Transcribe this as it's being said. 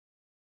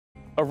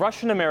A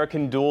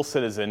Russian-American dual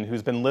citizen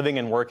who's been living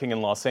and working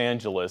in Los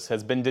Angeles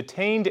has been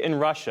detained in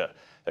Russia,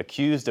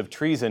 accused of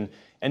treason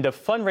and of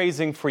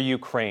fundraising for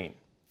Ukraine.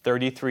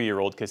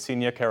 33-year-old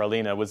Ksenia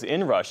Karolina was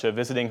in Russia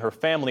visiting her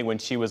family when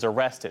she was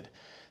arrested.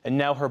 And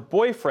now her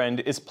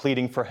boyfriend is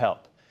pleading for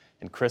help.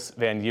 And Chris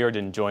Van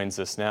Yeerden joins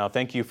us now.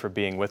 Thank you for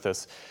being with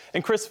us.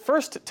 And Chris,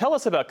 first, tell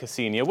us about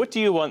Ksenia. What do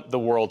you want the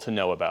world to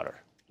know about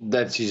her?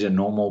 That she's a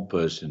normal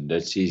person,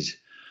 that she's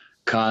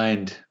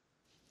kind,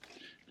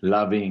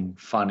 loving,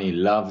 funny,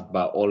 loved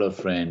by all her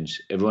friends.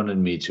 Everyone that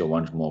meets her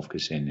wants more of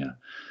Ksenia.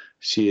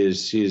 She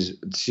is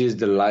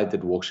the light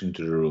that walks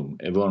into the room.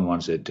 Everyone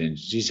wants her attention.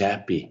 She's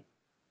happy.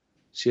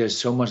 She has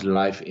so much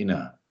life in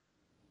her.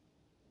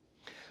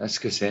 That's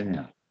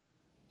Ksenia.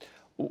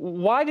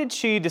 Why did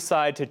she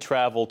decide to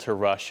travel to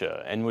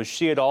Russia? And was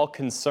she at all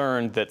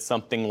concerned that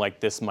something like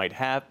this might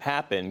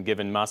happen,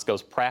 given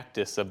Moscow's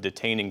practice of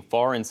detaining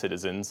foreign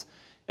citizens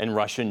and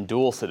Russian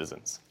dual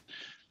citizens?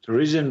 The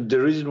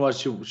reason was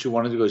she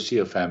wanted to go see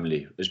her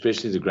family,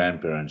 especially the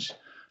grandparents.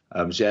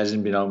 She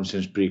hasn't been home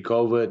since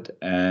pre-COVID,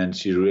 and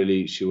she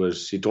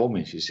told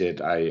me, she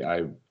said,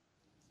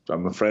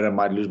 I'm afraid I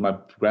might lose my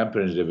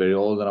grandparents. They're very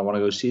old and I want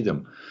to go see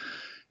them.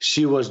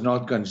 She was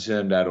not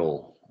concerned at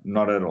all.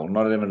 Not at all,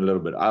 not even a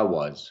little bit. I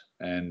was,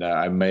 and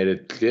I made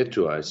it clear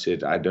to her. I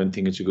said, I don't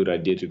think it's a good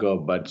idea to go,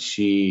 but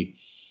she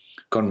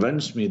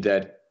convinced me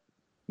that,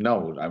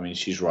 no, I mean,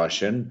 she's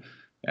Russian,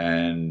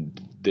 and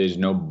there's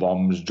no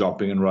bombs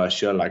dropping in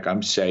Russia, like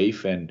I'm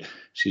safe, and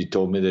she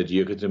told me that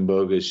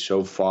Yekaterinburg is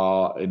so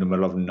far in the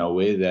middle of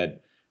nowhere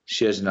that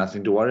she has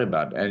nothing to worry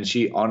about. And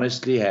she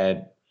honestly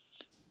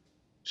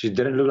she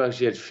didn't look like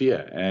she had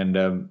fear,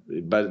 and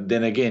but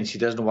then again, she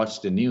doesn't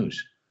watch the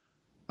news.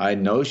 I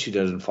know she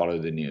doesn't follow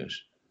the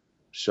news.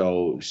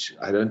 So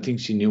I don't think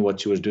she knew what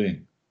she was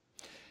doing.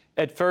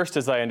 At first,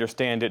 as I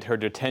understand it, her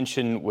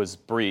detention was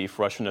brief.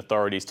 Russian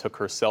authorities took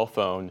her cell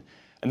phone,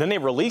 and then they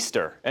released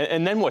her.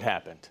 And then what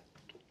happened?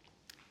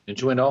 Then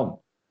she went home,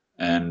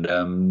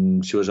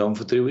 and she was home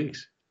for 3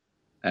 weeks.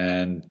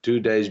 And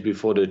 2 days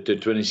before the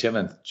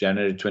 27th,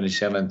 January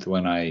 27th,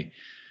 when I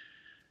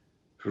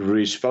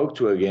spoke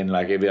to her again,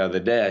 like every other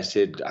day, I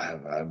said,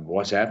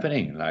 what's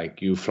happening?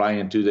 Like, you flying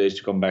in 2 days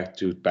to come back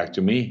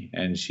to me?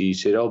 And she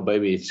said, oh,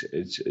 baby,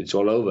 it's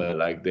all over.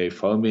 Like, they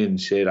phoned me and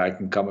said I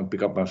can come and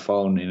pick up my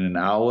phone in an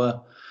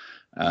hour.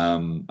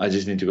 I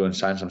just need to go and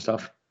sign some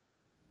stuff.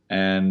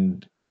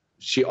 And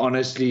she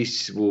honestly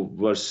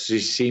she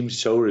seemed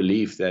so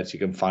relieved that she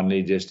can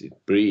finally just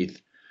breathe.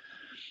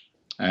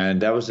 And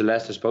that was the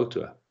last I spoke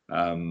to her.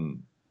 I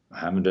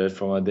haven't heard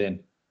from her then.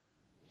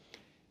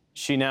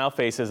 She now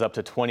faces up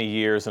to 20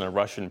 years in a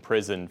Russian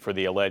prison for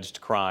the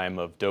alleged crime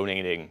of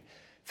donating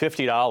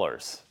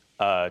 $50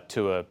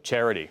 to a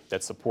charity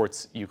that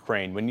supports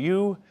Ukraine. When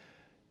you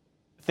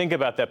think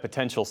about that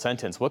potential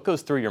sentence, what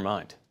goes through your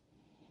mind?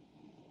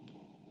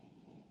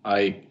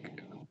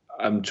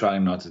 I'm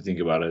trying not to think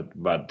about it,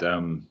 but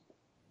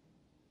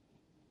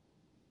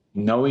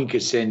knowing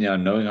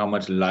Ksenia, knowing how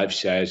much life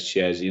she has,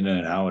 you know,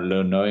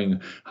 and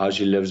knowing how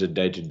she lives a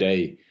day to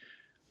day,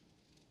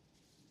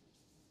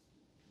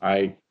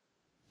 I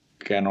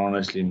can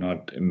honestly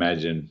not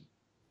imagine.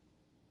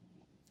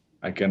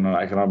 I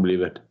cannot believe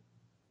it.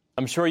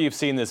 I'm sure you've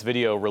seen this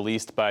video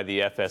released by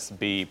the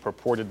FSB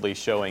purportedly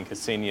showing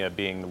Ksenia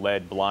being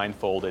led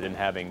blindfolded and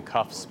having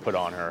cuffs put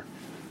on her.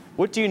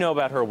 What do you know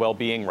about her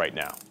well-being right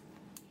now?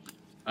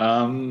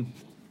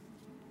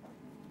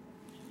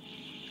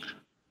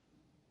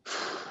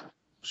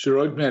 She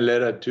wrote me a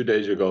letter 2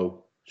 days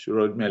ago.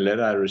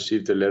 I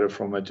received a letter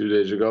from her 2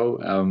 days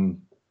ago.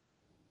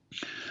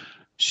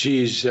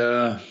 She's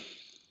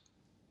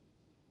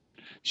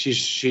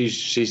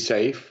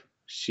safe.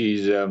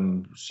 She's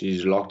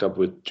locked up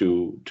with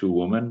two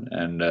women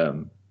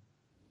and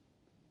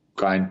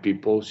kind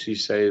people, she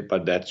say,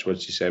 but that's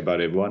what she say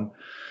about everyone.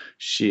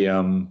 She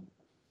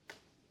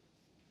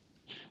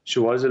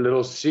was a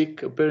little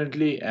sick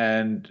apparently,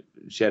 and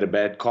she had a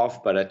bad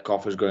cough, but that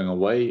cough is going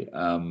away.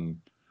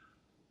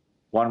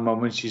 One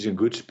moment she's in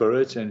good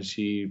spirits and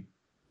she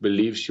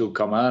believes she'll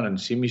come out and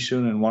see me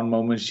soon, and one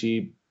moment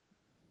she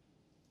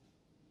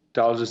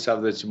tells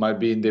herself that she might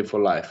be in there for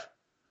life.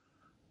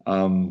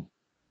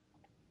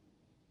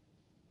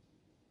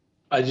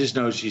 I just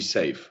know she's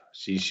safe.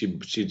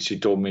 She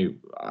told me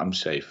I'm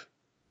safe.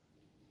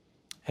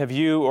 Have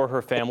you or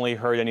her family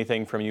heard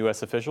anything from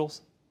U.S.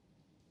 officials?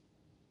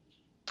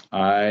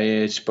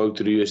 I spoke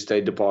to the U.S.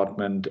 State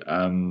Department.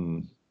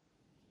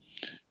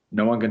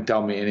 No one can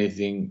tell me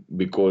anything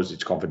because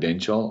it's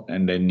confidential,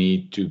 and they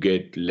need to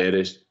get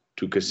letters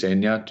to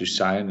Ksenia to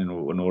sign in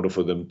order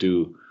for them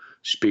to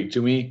speak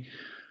to me.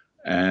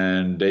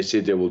 And they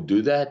said they will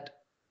do that.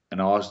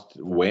 And I asked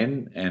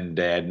when, and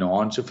they had no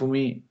answer for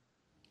me.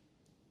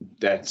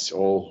 That's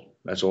all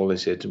they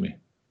said to me.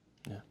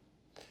 Yeah.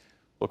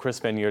 Well, Chris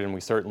Van Yeerden,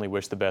 we certainly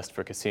wish the best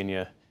for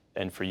Ksenia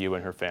and for you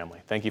and her family.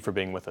 Thank you for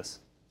being with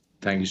us.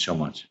 Thank you so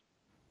much.